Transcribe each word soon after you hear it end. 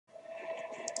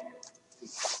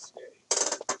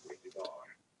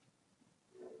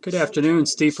Good afternoon,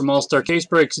 Steve from All Star Case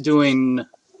Breaks doing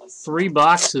 3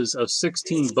 boxes of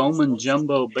 16 Bowman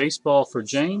Jumbo Baseball for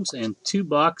James and 2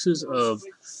 boxes of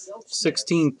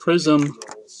 16 Prizm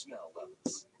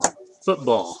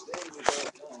Football.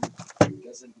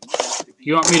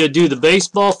 You want me to do the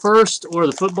baseball first or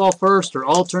the football first or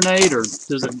alternate, or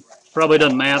does it probably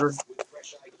doesn't matter?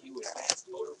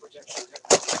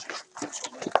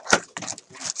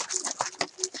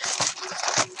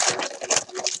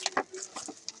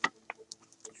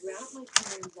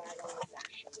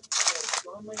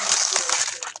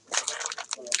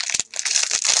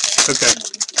 Okay.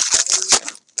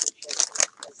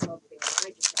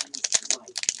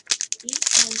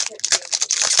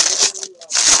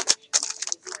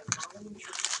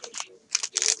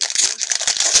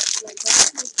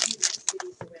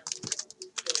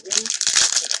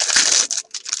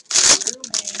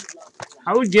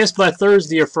 I would guess by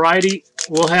Thursday or Friday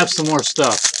we'll have some more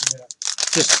stuff.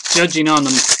 Just judging on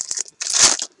the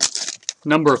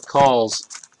number of calls.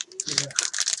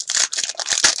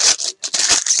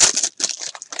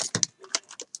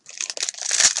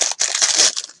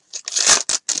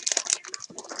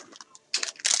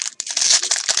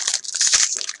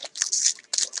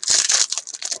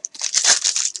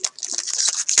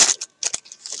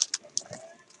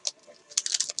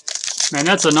 Man,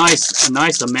 that's a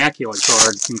nice immaculate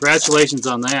card. Congratulations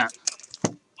on that.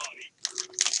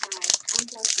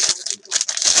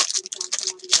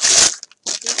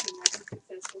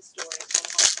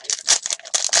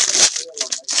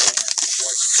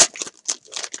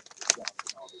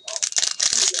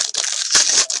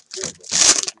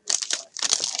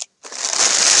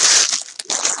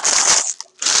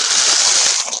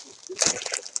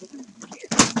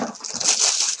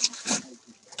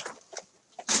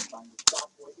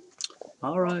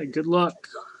 All right, good luck.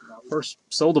 First,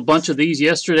 sold a bunch of these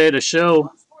yesterday to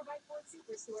show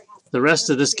the rest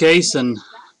of this case, and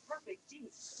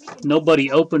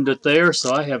nobody opened it there,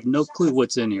 so I have no clue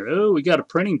what's in here. Oh, we got a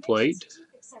printing plate.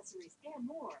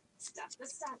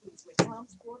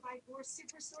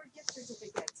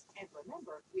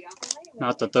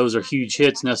 Not that those are huge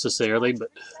hits necessarily, but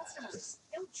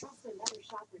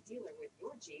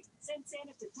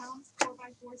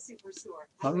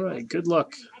all right, good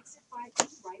luck.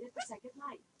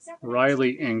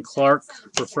 Riley and Clark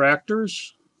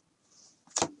refractors.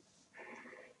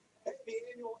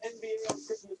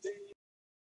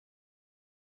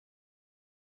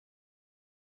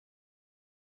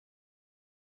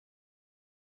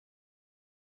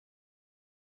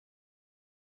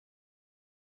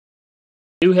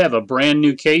 I do have a brand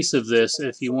new case of this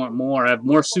if you want more. I have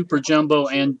more Super Jumbo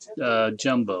and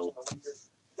Jumbo.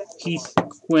 Heath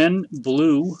Quinn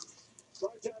Blue,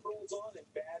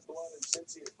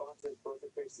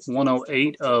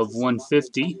 108 of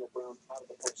 150.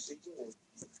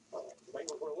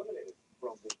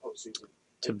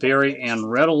 To Barry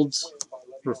and Reynolds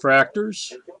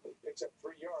refractors.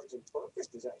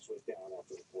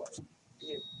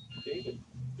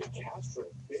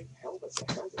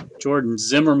 Jordan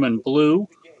Zimmerman Blue.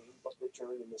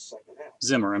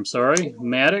 Zimmer, I'm sorry.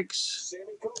 Maddox,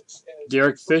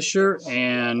 Derek Fisher,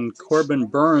 and Corbin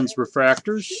Burns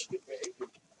refractors.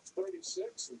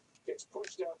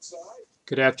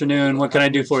 Good afternoon. What can I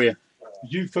do for you?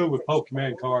 You fool with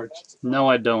Pokemon cards? No,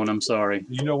 I don't. I'm sorry.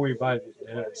 You know anybody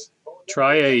that does?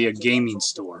 Try a gaming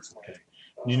store. Okay.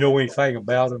 You know anything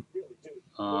about them?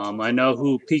 I know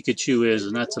who Pikachu is,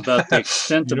 and that's about the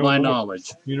extent of my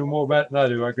knowledge. You know more about it than I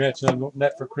do. My grandson wanted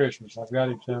that for Christmas. I've got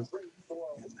him some.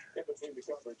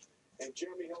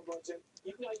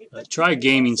 Try a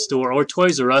gaming store, or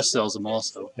Toys R Us sells them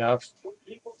also. Yeah,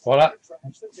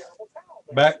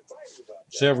 back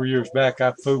several years back,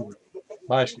 I fooled with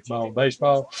basketball and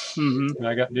baseball, and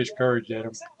I got discouraged at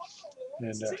them.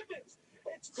 And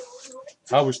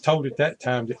I was told at that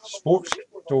time that sports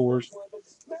stores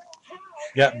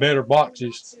got better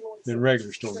boxes than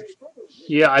regular stores.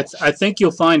 Yeah, I think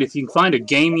you'll find if you can find a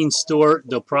gaming store,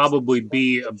 there'll probably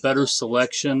be a better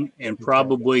selection, and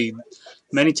probably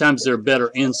many times they're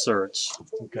better inserts.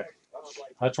 Okay,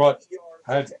 that's what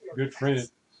I had a good friend.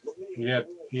 He had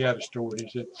a store. He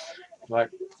said, like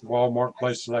Walmart,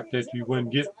 places like that, you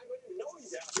wouldn't get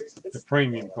the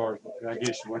premium cards. I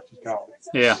guess is what you call it.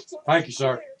 Yeah. Thank you,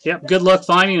 sir. Yep. Good luck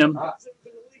finding them.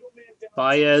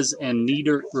 Baez and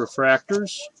Nieder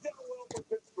refractors.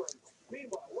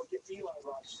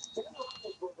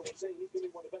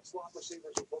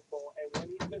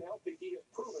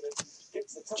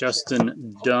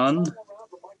 Justin Dunn,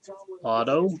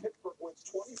 auto. And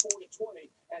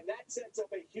that sets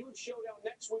up a huge showdown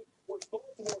next week when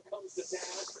Baltimore comes to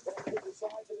town. That could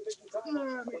decide the division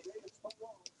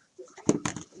title.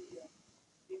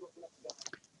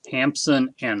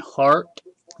 Hampson and Hart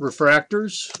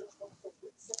refractors.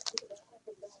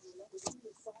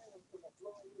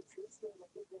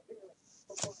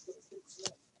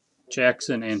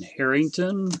 Jackson and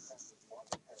Harrington.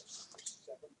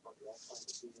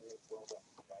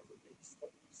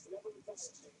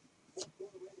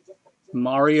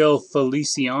 Mario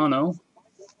Feliciano,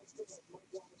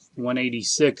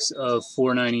 186 of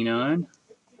 499.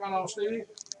 Hello, Steve.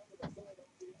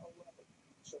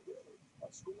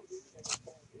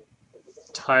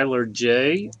 Tyler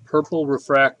J, purple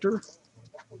refractor.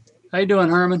 How you doing,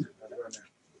 Herman?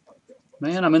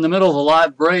 Man, I'm in the middle of a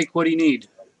live break. What do you need?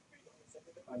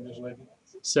 I'm just living.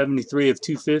 73 of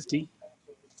 250.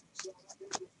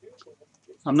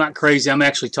 I'm not crazy. I'm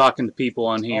actually talking to people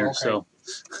on here, okay. so.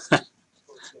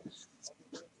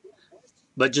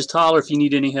 But just holler if you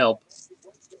need any help.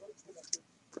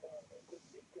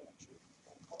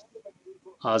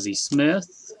 Ozzie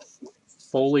Smith,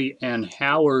 Foley and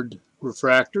Howard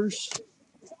refractors.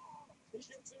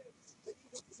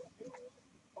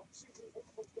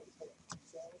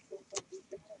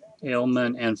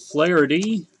 Ailman and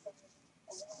Flaherty.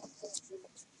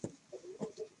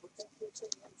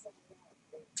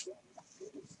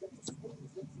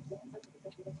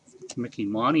 Mickey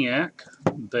Moniak,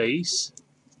 base.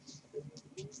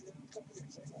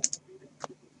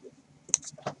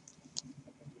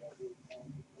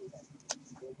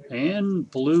 And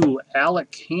blue,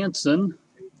 Alec Hansen,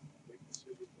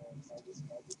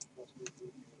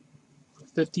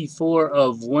 54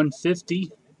 of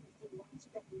 150.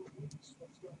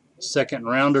 Second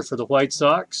rounder for the White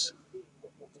Sox.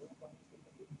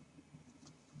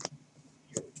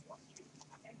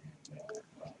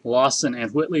 Lawson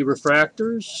and Whitley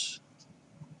refractors.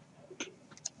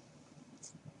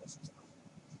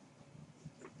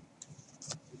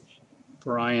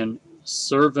 Brian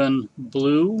Servan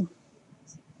blue.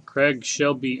 Craig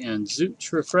Shelby and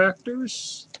Zooch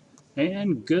refractors.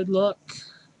 And good luck.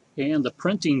 And the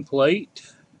printing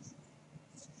plate.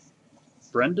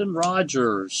 Brendan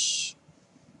Rodgers.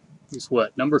 He's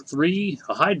what, number 3?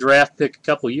 A high draft pick a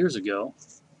couple years ago.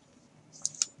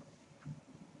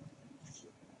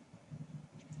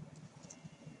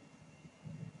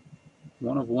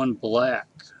 One of one black.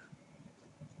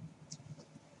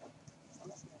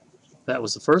 That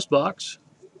was the first box.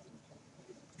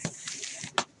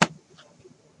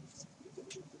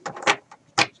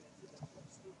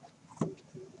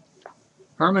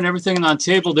 Herman, everything on the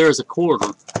table there is a quarter.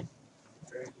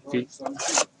 Yep.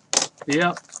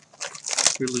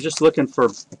 If you're just looking for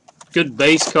good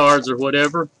base cards or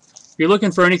whatever. If you're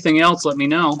looking for anything else, let me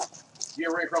know. You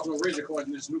ever ran across no razor cards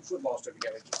in this new football stuff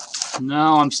together?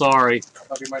 No, I'm sorry. I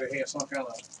thought you might have had some kind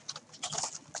of.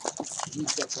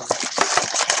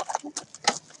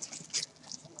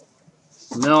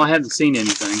 No, I haven't seen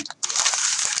anything.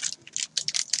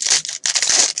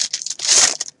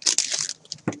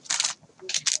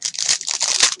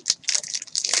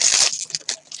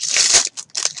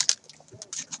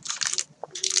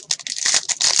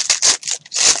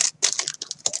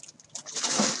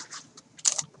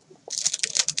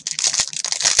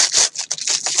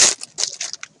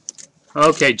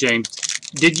 Okay, James.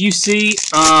 Did you see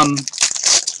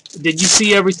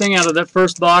everything out of that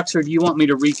first box, or do you want me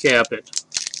to recap it?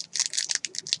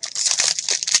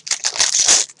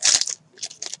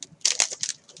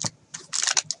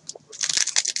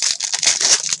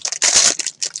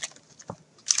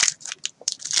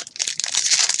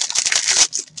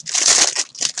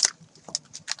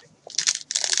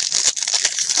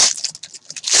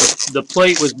 The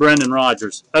plate was Brendan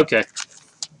Rodgers. Okay.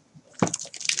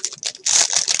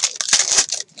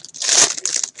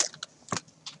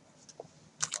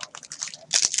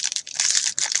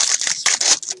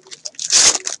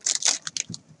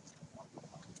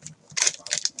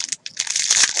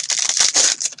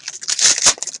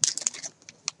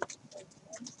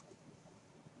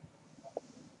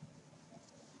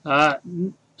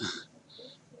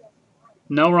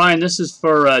 No, Ryan, this is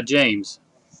for James.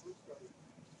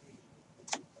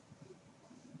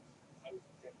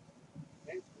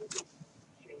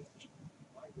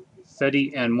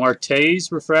 Fetty and Martes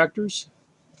refractors.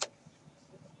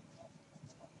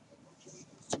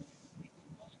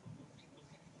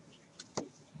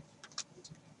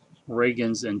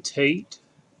 Reagans and Tate.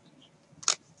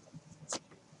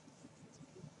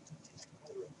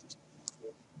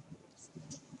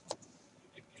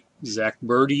 Zach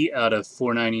Birdie out of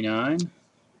 499.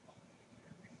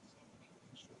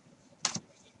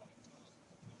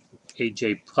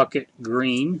 AJ Puckett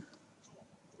green.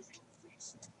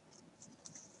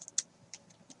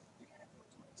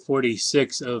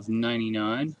 46 of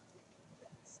 99.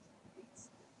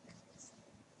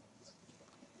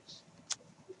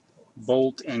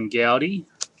 Bolt and Gowdy.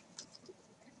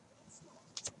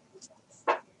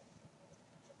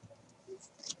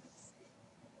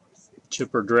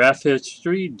 Chipper draft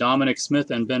history, Dominic Smith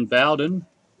and Ben Bowden.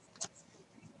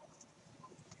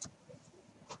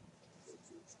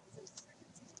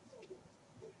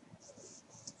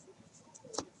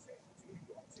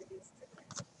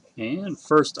 And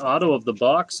first auto of the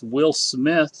box, Will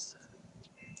Smith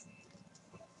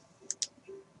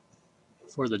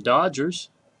for the Dodgers.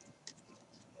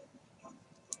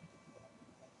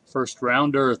 First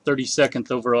rounder,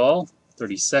 32nd overall.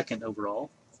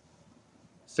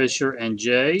 Fisher and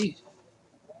Jay.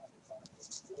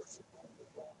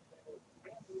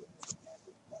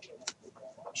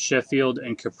 Sheffield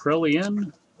and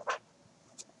Caprillion.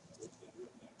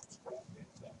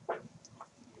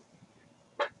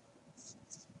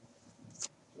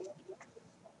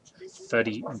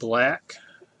 Fetty Black.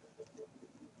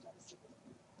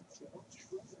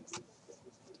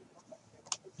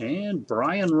 And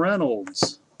Brian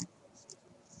Reynolds.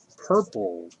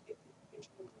 Purple.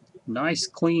 Nice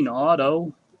clean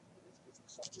auto.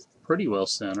 Pretty well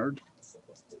centered.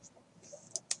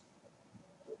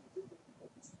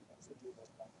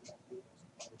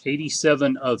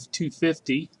 '87 of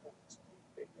 250.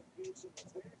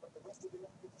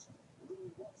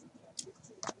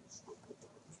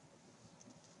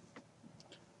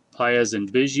 Paez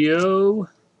and Biggio.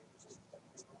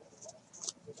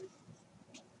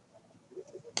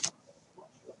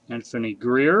 Anthony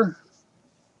Greer.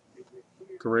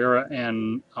 Guerrera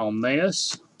and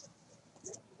Almeas.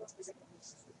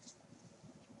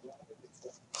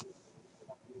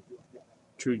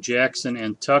 Drew Jackson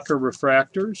and Tucker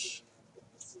refractors.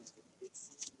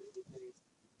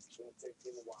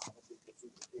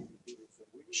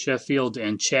 Sheffield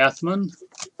and Chathman.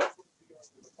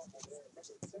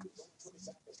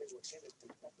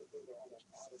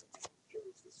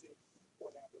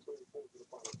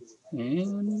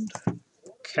 And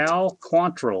Cal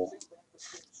Quantrill.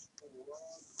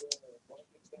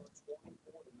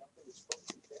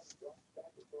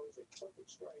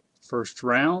 First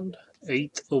round,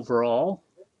 8th overall.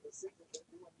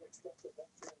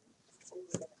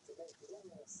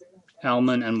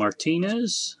 Alman and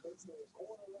Martinez.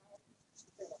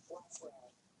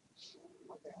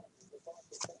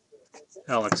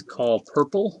 Alex Call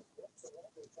purple.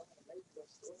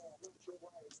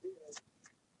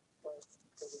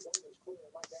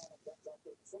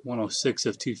 '106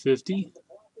 of 250.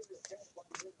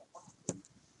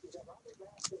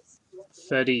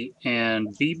 Fetty and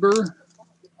Bieber.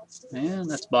 And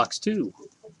that's box 2.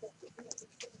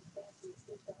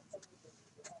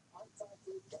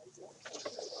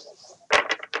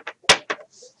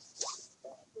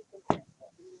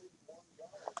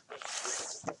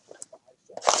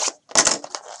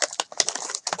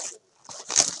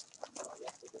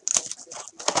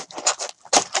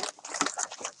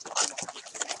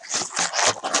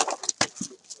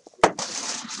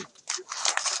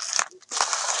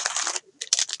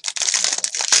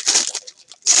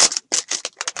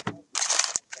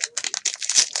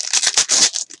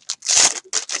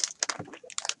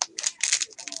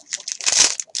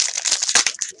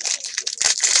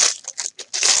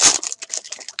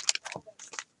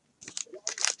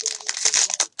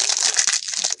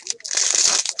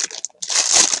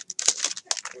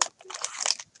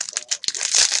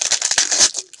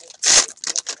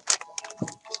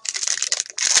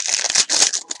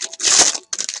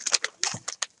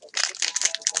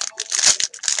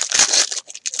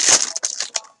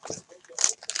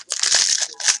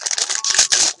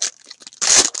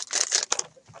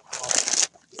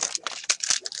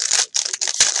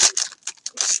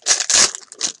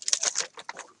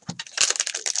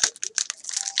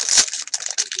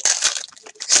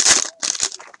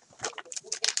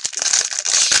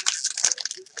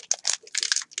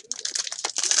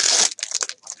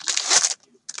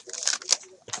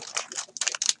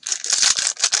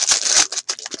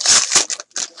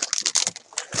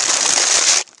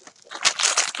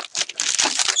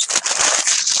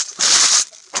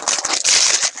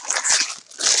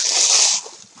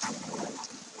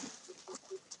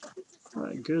 All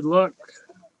right, good luck.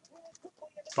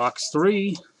 Box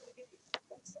 3.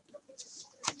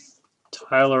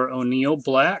 Tyler O'Neill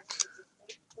black.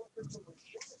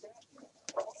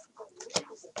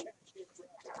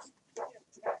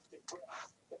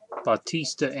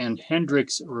 Bautista and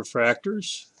Hendricks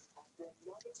refractors.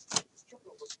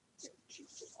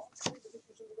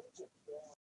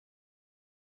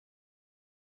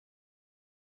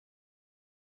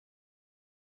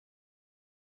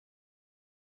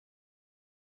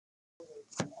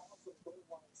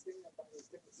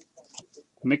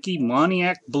 Mickey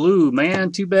Moniak Blue.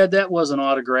 Man, too bad that wasn't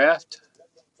autographed.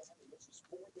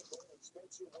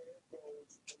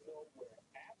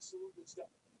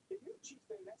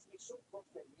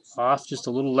 Off just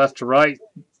a little left to right.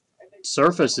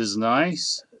 Surface is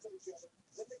nice.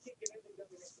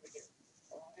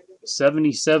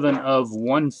 77 of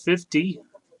 150.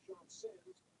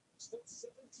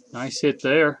 Nice hit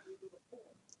there.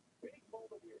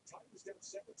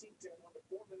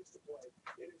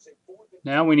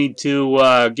 Now we need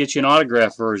to get you an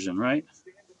autograph version, right?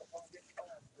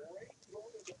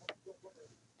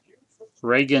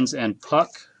 Reagans and Puck.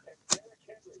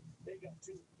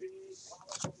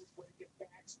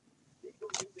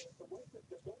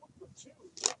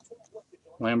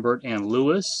 Lambert and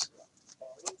Lewis.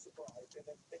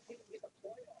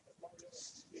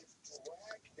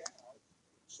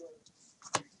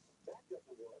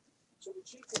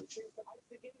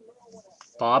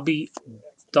 Bobby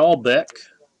Dahlbeck.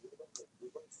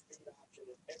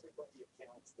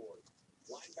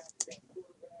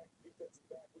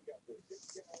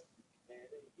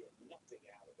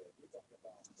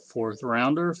 Fourth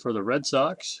rounder for the Red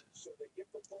Sox.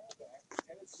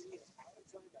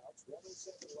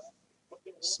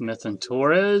 Smith and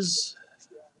Torres.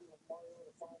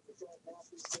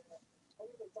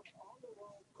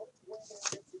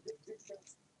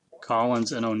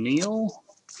 Collins and O'Neill.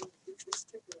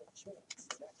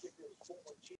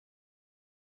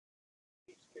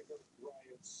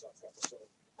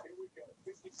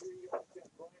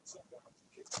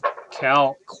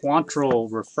 Cal Quantrill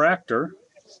Refractor.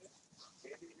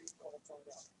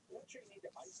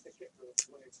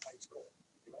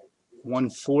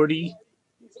 $140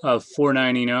 of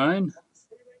 $4.99.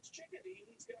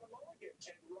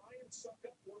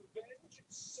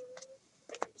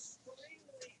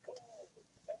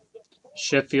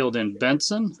 Sheffield and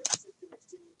Benson.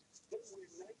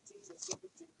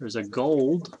 There's a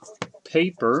gold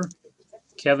paper.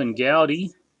 Kevin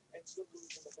Gowdy.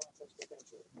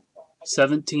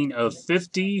 17 of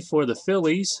 50 for the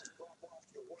Phillies.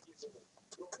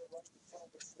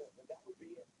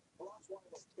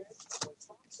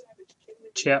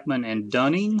 Chapman and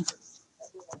Dunning.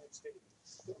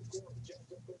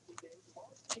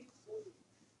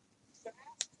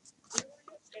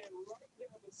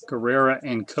 Guerrera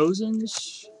and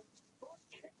Cozens.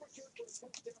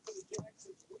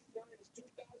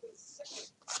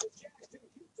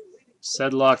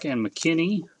 Sedlock and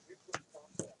McKinney.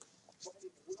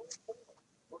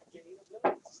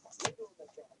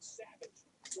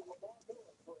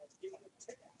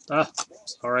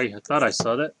 Sorry, I thought I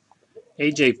saw that.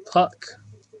 AJ Puck.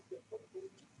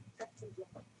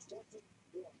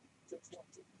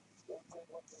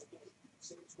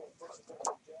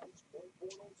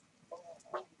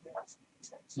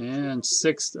 And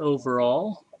 6th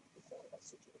overall.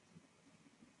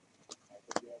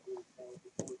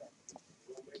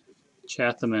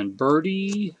 Chatham and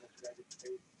Birdie.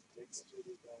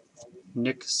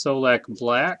 Nick Solak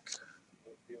Black.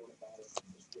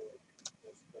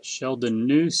 Sheldon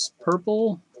Noose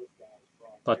Purple.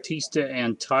 Bautista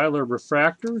and Tyler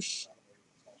Refractors.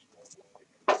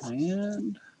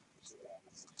 And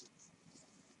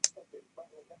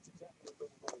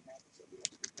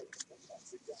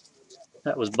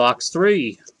that was box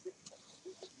 3.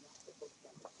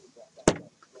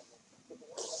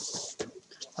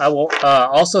 I will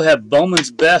also have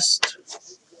Bowman's Best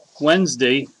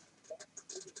Wednesday,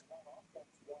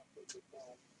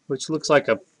 which looks like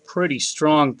a pretty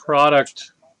strong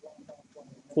product.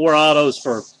 4 autos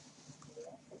for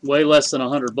way less than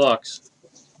 $100.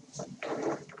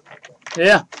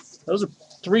 Yeah, those are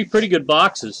 3 pretty good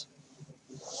boxes.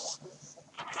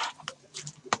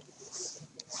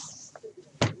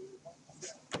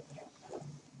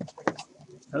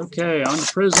 Okay, on to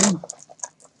Prizm.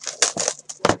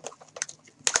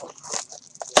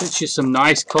 Get you some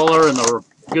nice color and the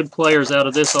good players out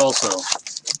of this also.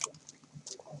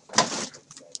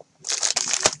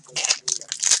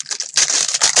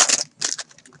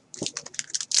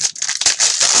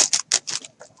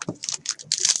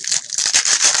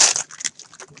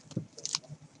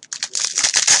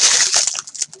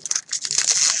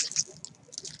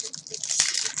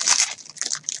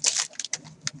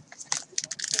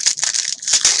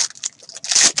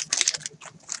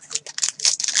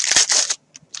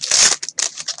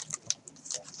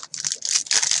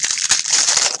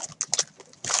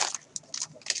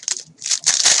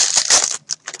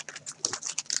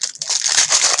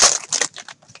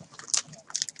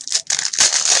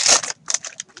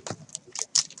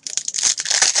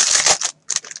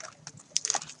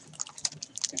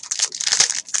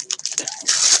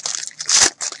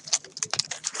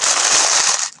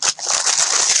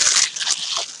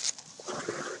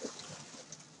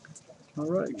 All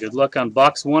right, good luck on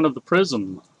box 1 of the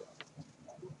Prizm.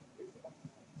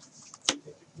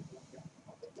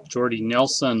 Jordy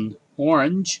Nelson,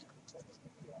 orange.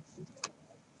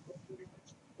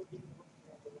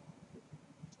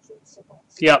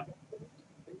 Yep.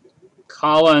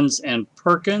 Collins and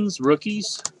Perkins,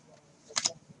 rookies.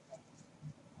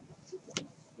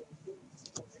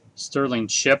 Sterling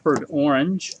Shepard,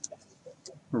 orange,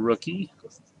 rookie.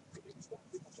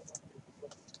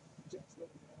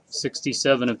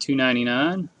 67 of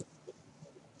 299.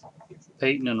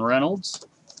 Peyton and Reynolds.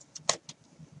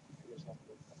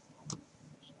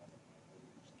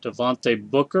 Devontae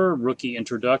Booker, rookie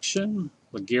introduction.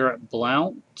 LeGarrette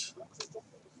Blount.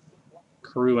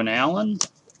 Carew and Allen.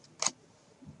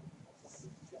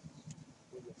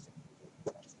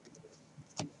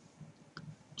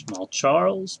 Jamal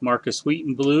Charles, Marcus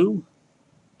Wheaton, blue.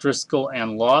 Driscoll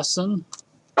and Lawson,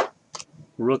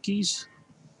 rookies.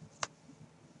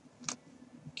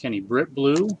 Kenny Britt,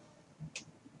 blue.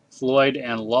 Floyd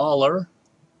and Lawler.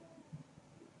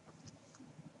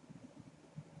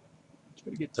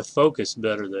 Try to get the focus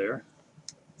better there.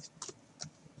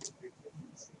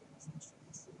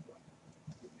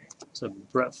 It's a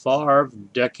Brett Favre,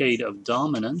 decade of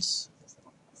dominance.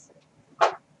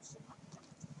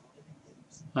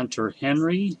 Hunter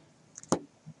Henry,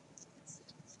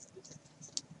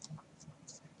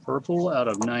 purple out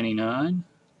of 99.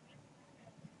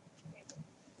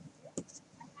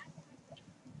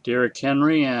 Derrick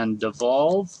Henry and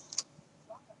Devolve.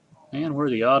 And where are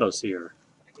the autos here?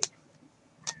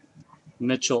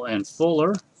 Mitchell and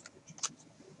Fuller.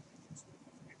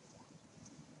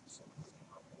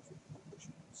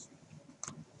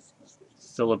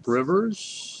 Phillip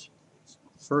Rivers.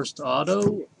 First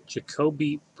auto,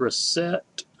 Jacoby Brissett.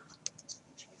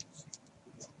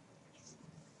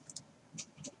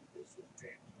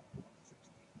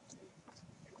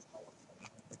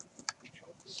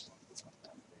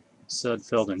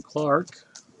 Sudfeld and Clark.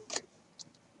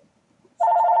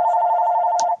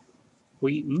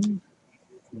 Wheaton,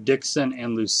 Dixon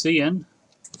and Lucian.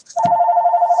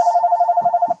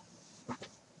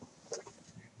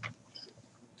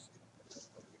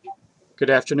 Good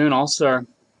afternoon, All-Star.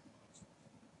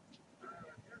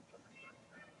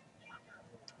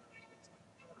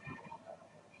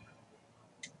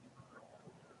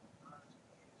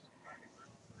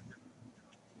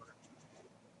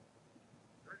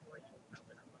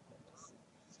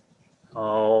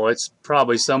 Oh, it's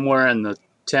probably somewhere in the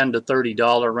 $10 to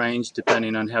 $30 range,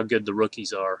 depending on how good the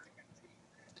rookies are.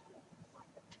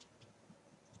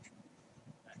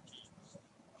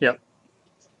 Yep.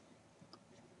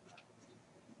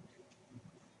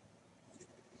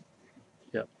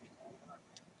 Yep.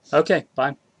 Okay,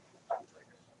 bye.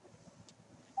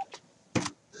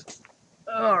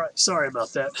 All right, sorry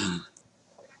about that.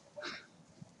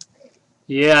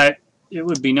 Yeah, it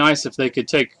would be nice if they could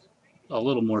take a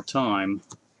little more time.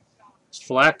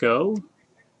 Flacco.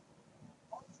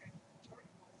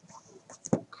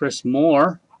 Chris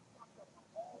Moore.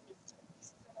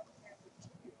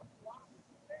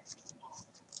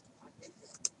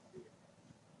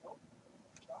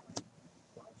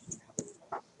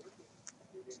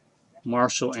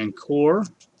 Marshall and Core.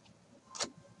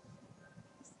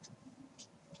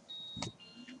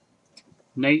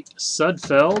 Nate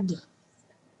Sudfeld.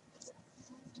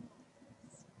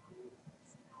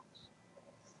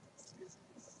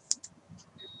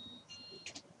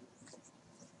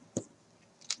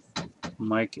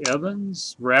 Mike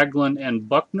Evans, Ragland and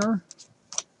Buckner.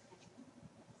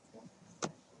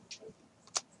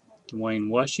 Dwayne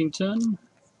Washington.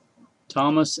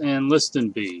 Thomas and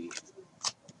Listenby.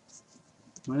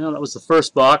 Well, that was the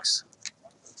first box.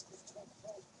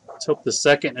 Let's hope the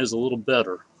second is a little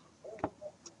better.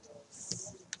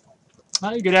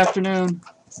 Hi, good afternoon.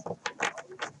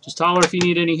 Just holler if you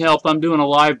need any help. I'm doing a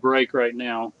live break right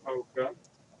now. Okay.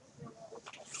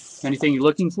 Anything you're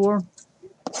looking for?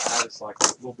 I just like a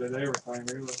little bit of everything,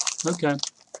 really. Okay.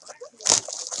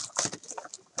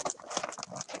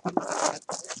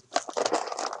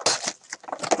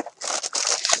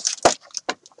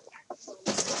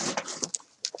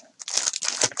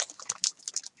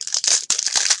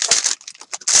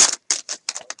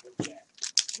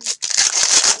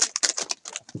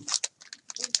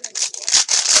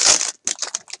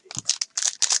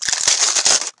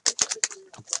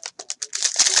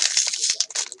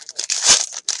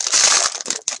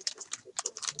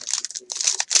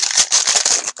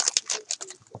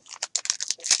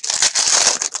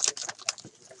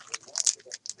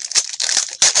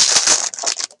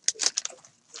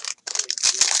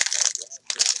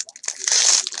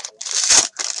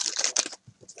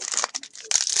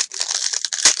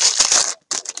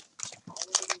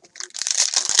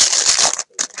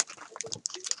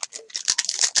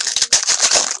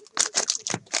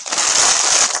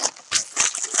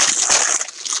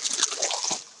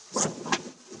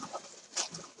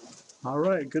 All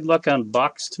right, good luck on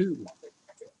box 2.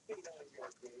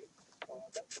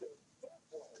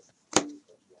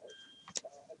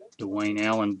 Dwayne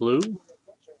Allen blue.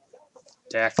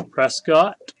 Dak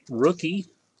Prescott, rookie.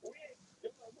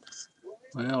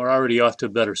 Well, we're already off to a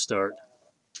better start.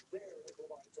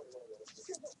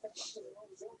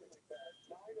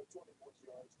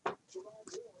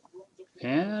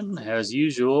 And, as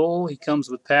usual, he comes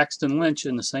with Paxton Lynch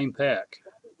in the same pack.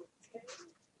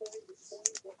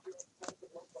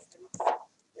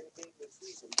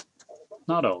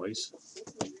 Not always.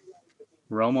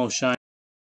 Romo Shining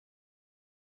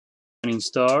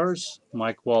Stars,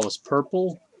 Mike Wallace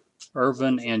purple,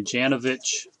 Irvin and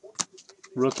Janovich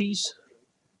rookies,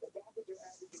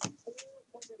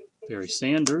 Barry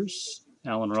Sanders,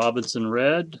 Allen Robinson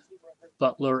red,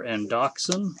 Butler and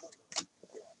Doxson,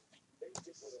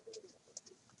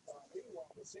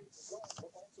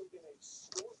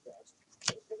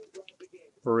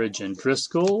 Burridge and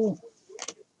Driscoll,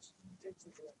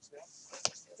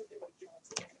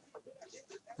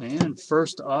 and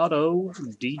first auto,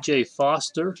 DJ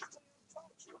Foster.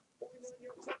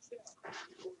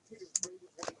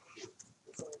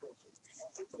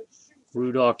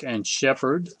 Rudock and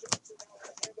Shepard.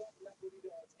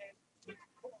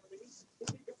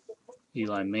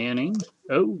 Eli Manning.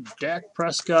 Oh, Dak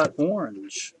Prescott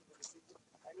orange.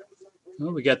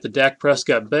 Well, we got the Dak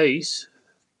Prescott base.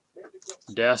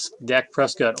 Dak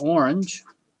Prescott orange.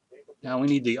 Now we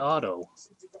need the auto.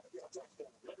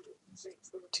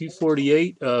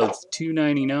 248 of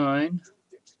 299.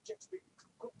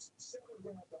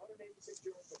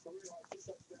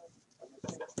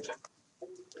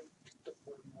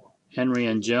 Henry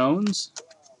and Jones.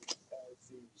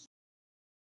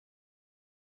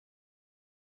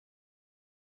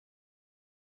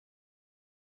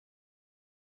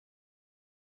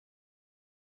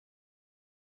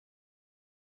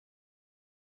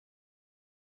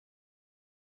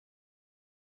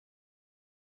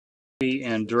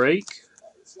 And Drake.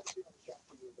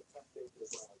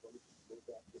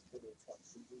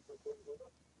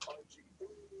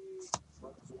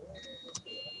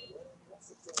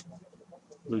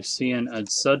 Lucien and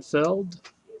Sudfeld.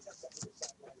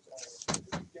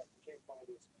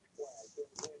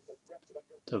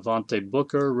 Devontae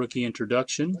Booker, rookie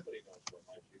introduction.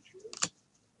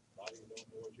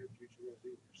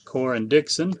 Corin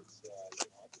Dixon.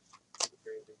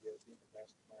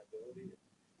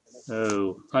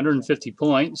 Oh, 150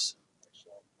 points.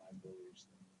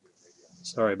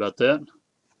 Sorry about that.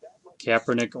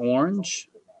 Kaepernick orange.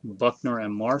 Buckner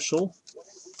and Marshall.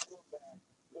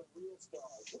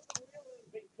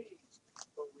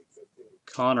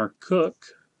 Connor Cook.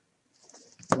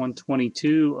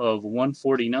 122 of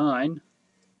 149.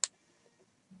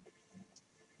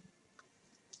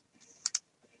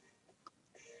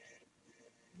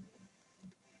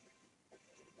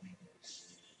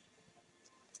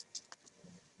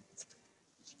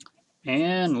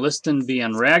 And Liston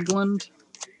Van Ragland.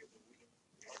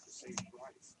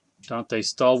 John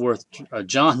Stallworth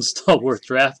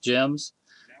draft gems.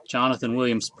 Jonathan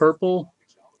Williams purple.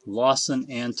 Lawson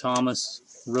and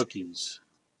Thomas rookies.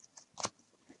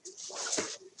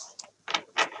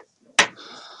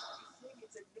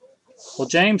 Well,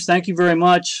 James, thank you very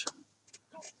much.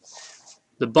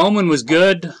 The Bowman was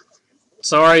good.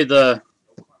 Sorry, the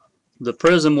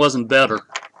Prizm wasn't better.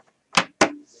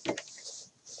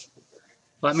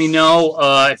 Let me know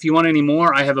if you want any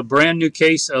more. I have a brand new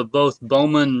case of both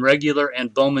Bowman regular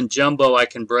and Bowman Jumbo I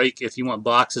can break if you want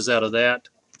boxes out of that.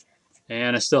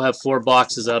 And I still have 4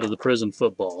 boxes out of the Prizm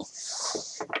Football.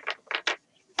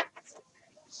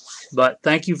 But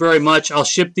thank you very much. I'll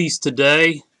ship these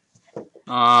today.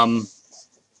 And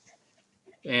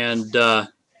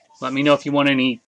let me know if you want any